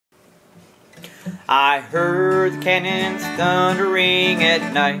I heard the cannons thundering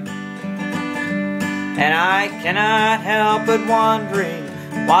at night, and I cannot help but wondering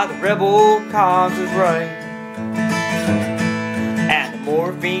why the rebel cause is right. And the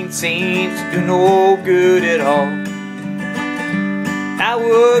morphine seems to do no good at all. I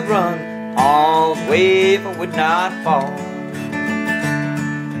would run all the way if I would not fall.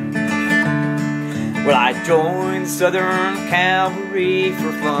 Well, I joined the Southern Cavalry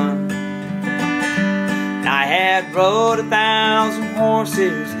for fun. I had rode 1,000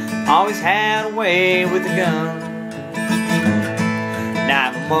 horses, always had a way with a gun. Now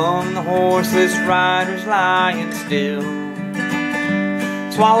I'm among the horseless riders lying still,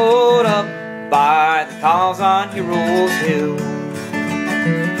 swallowed up by the cause on Heroes Hill.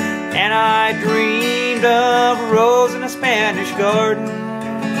 And I dreamed of a rose in a Spanish garden,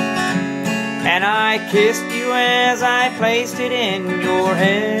 and I kissed you as I placed it in your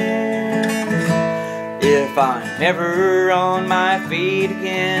hand. If I'm never on my feet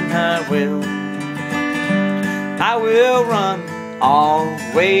again, I will run all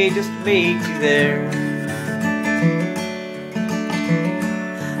the way just to meet you there.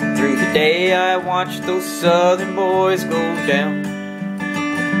 Through the day I watched those Southern boys go down,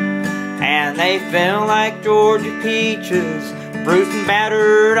 and they fell like Georgia peaches, bruised and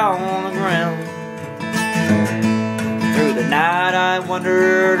battered on the ground. Through the night I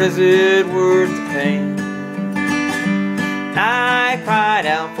wondered, is it worth the pain? I cried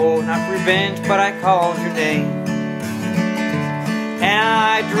out for not revenge, but I called your name. And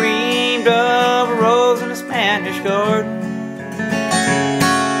I dreamed of a rose in a Spanish garden,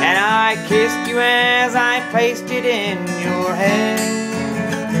 and I kissed you as I placed it in your hand.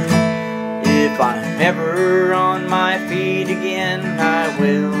 If I'm never on my feet again, I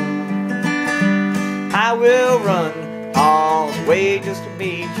will run all the way just to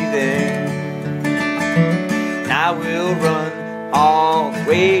meet you there. I will run all the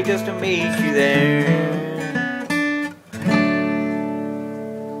way just to meet you there.